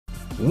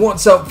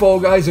What's up, Fall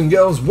Guys and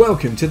Girls?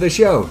 Welcome to the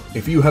show.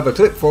 If you have a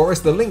clip for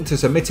us, the link to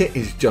submit it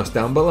is just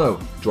down below.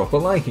 Drop a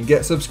like and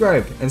get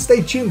subscribed, and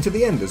stay tuned to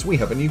the end as we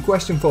have a new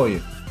question for you.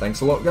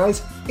 Thanks a lot,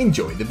 guys.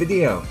 Enjoy the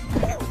video.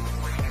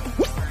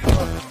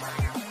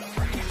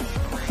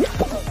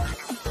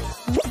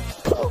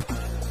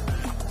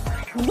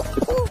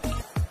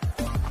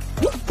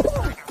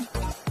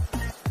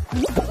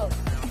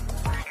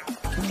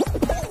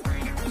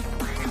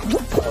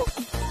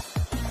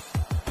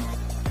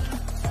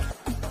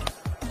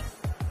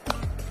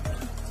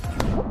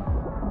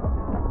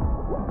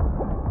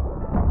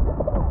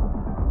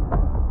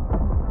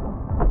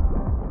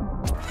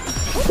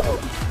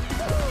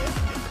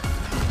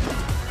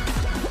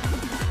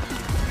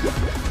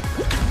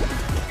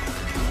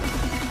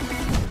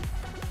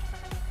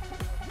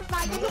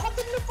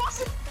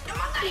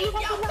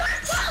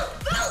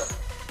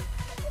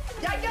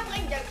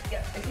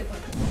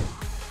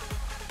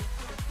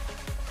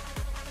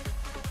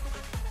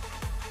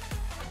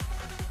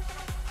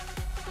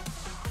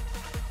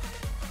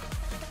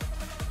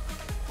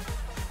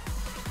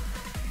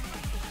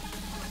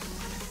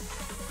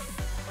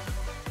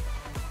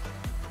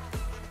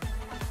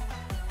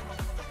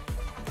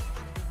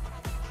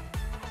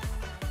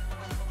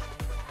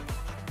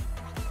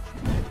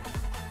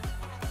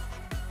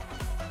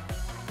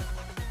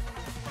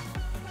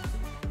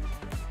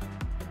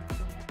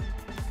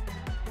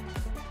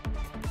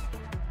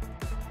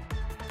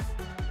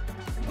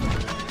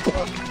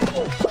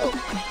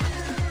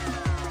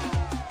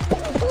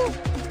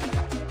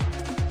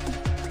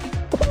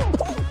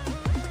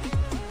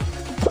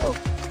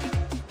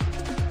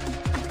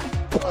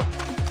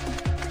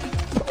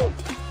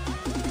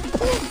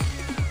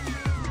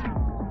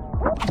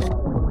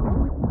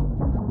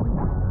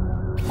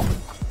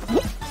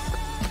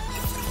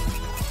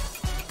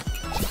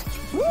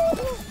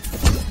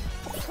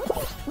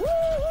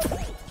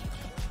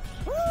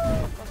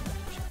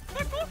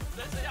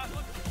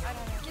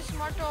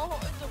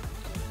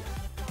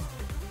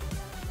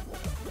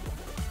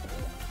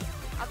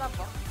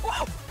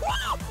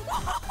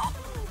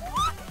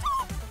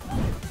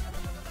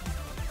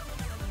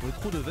 On est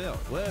trop de verre.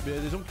 Ouais, mais il y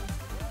a des gens qui...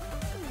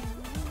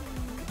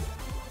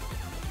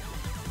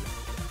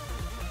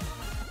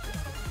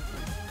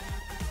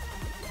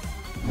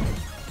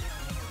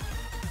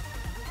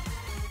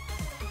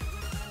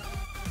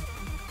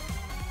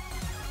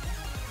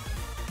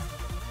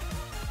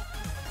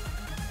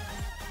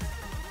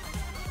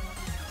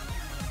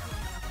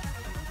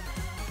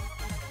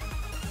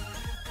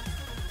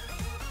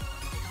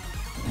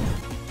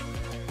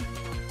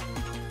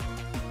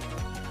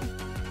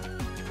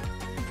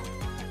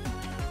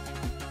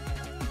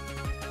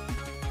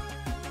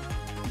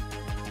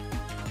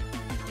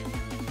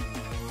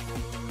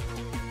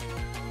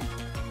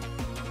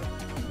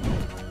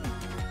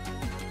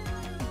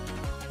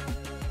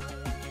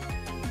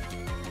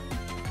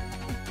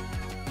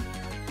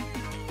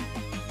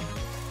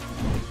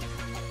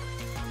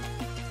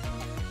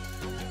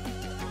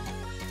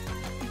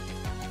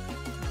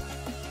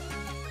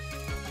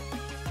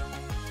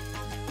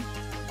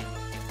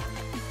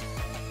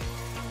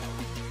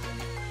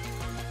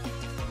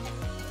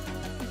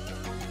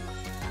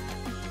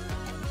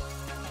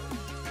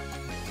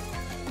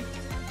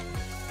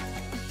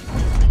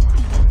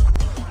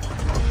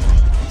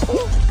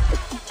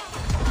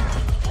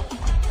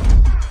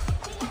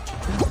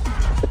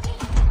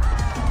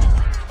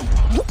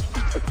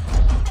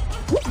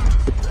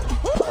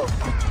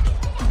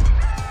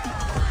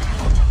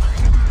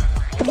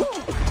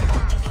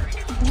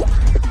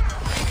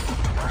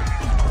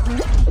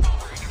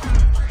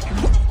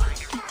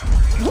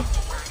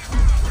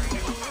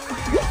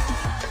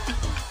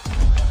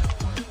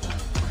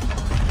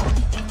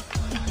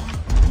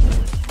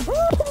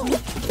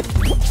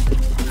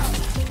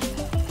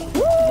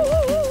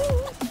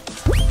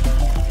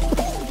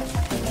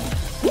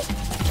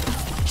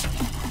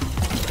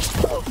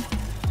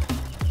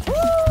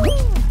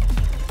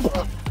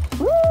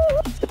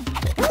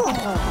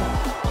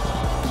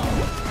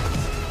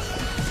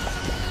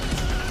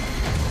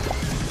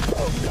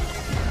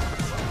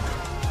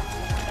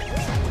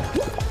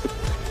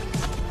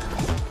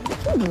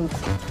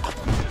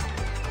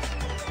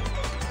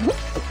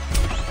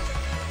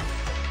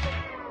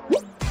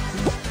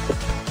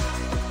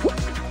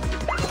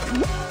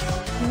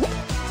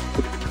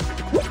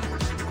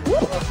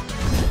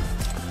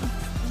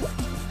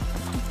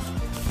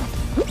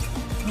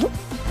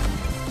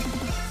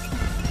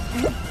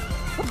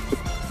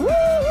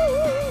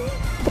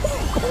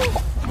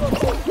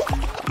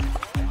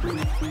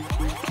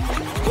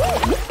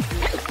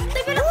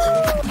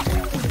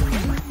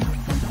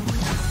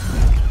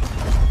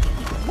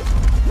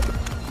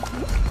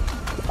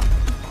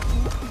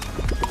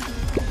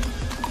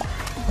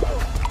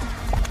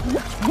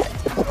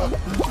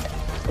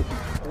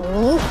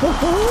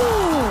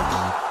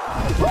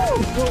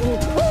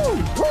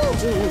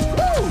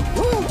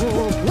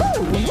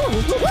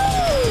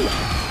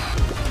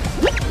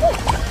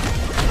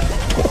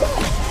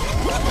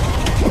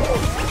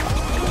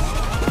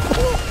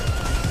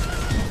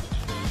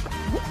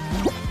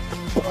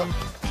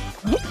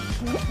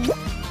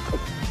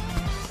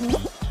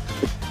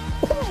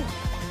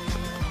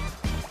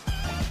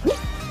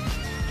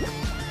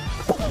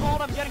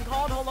 Hold, I'm getting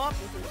called, hold on.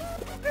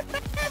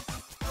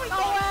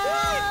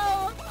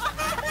 Oh,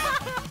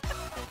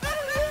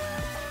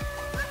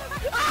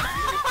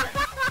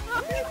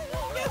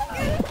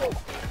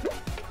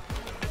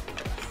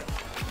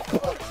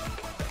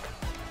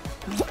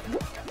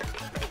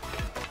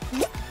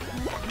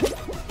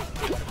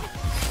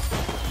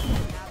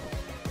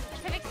 Ich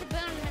verwechsel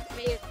Birnen mit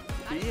Mehl.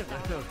 Beeren,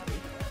 okay.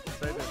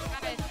 Sehr gut.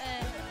 Geil,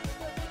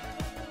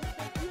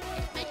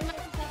 ich mach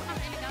das jetzt noch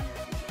elegant.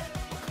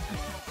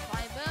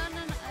 2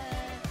 Birnen,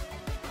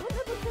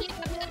 4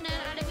 Birnen,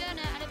 alle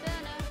Birnen, alle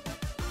Birnen.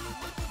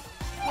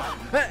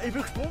 Hä, ich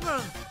bin gesprungen!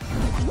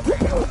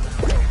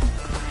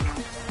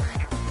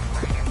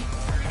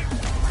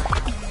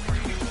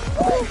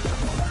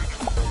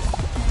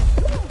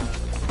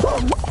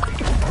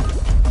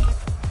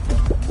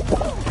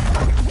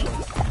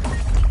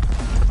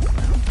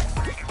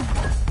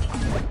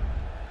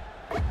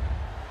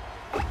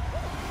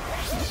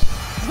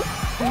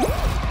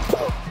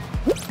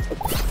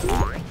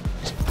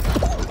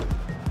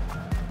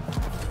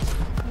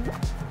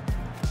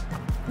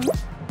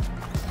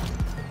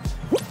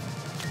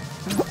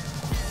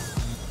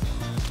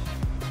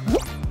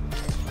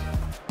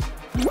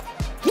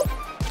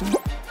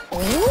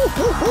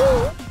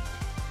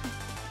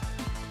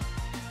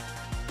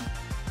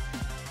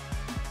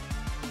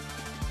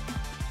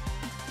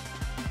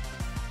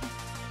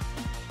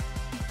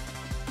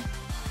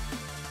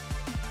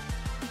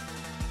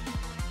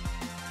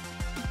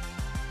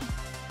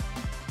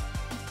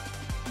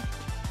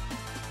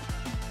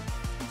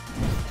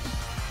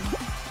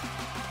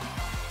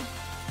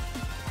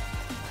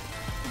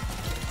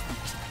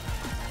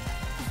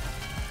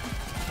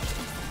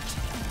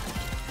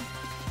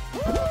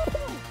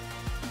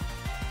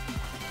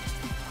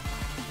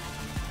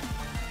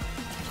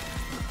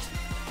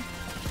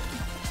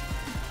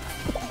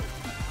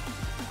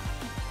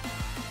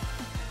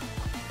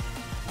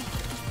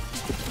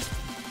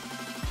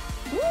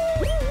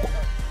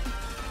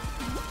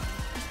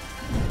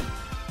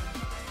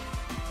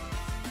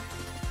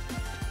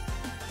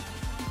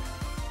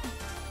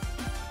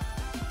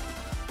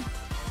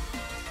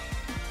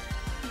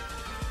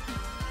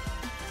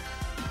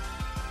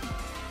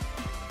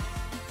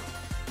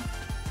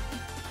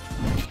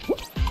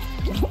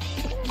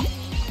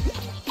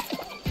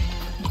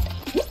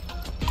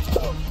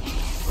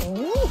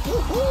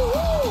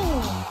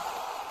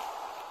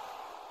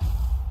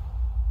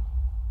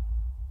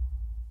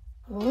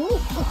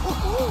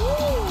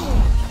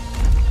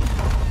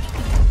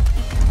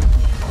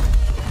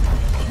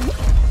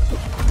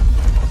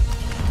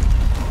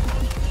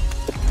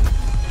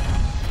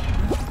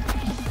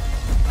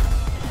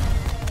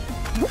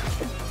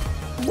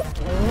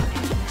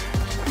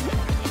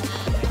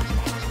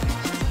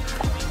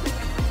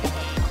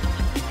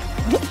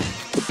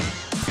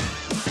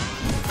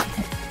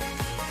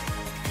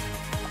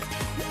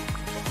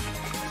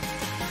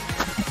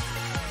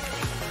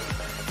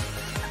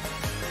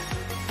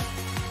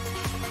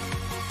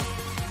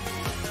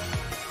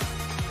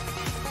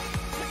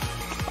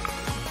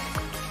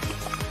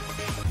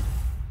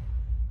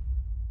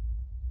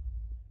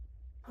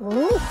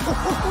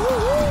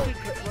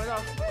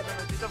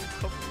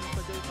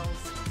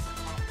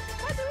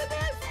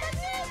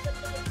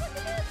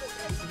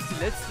 Die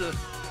letzte.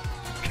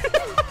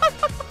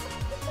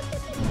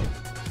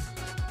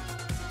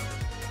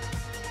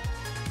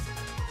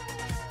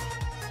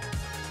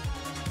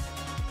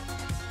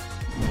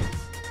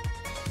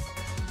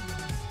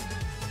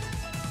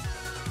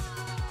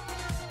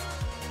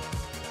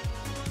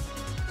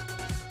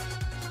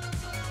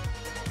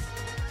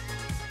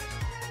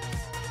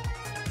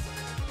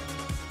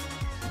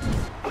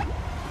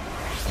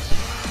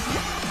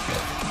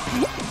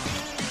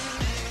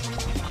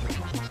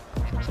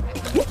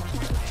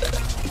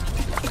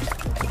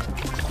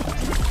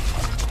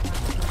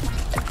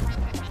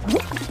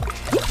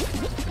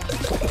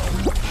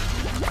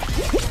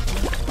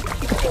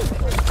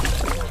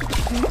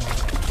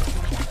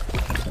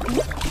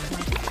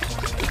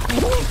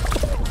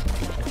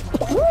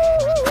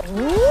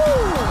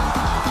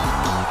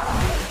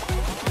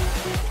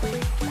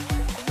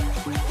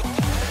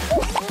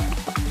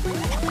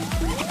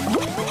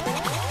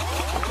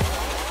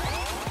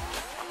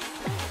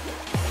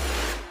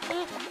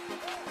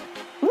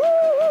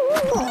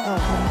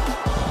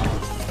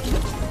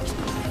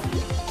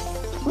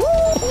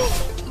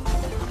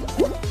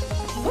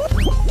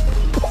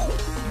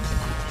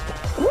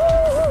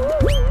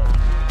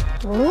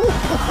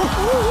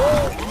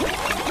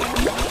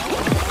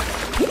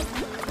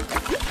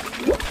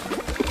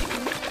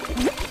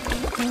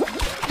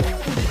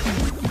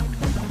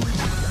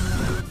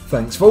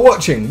 Thanks for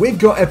watching. We've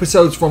got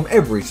episodes from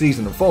every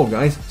season of Fall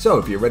Guys, so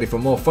if you're ready for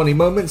more funny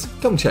moments,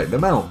 come check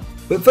them out.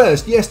 But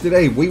first,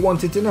 yesterday we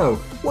wanted to know,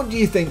 what do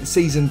you think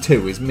Season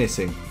 2 is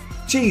missing?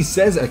 Cheese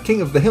says a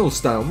King of the Hill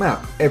style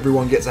map,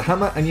 everyone gets a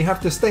hammer and you have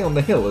to stay on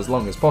the hill as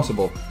long as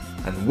possible.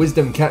 And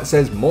Wisdom Cat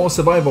says more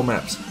survival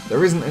maps.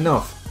 There isn't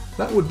enough.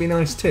 That would be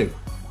nice too.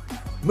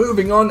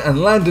 Moving on,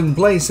 and Landon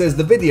Play says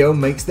the video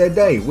makes their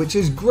day, which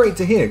is great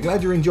to hear,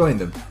 glad you're enjoying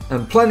them.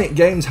 And Planet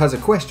Games has a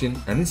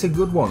question, and it's a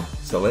good one,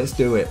 so let's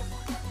do it.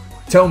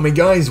 Tell me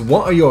guys,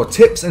 what are your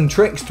tips and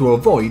tricks to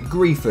avoid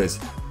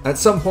griefers? At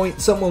some point,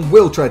 someone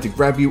will try to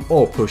grab you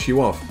or push you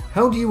off.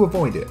 How do you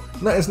avoid it?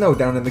 Let us know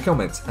down in the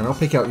comments, and I'll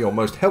pick out your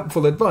most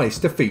helpful advice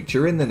to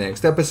feature in the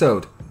next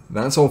episode.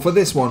 That's all for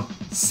this one.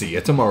 See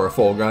you tomorrow,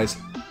 Fall Guys.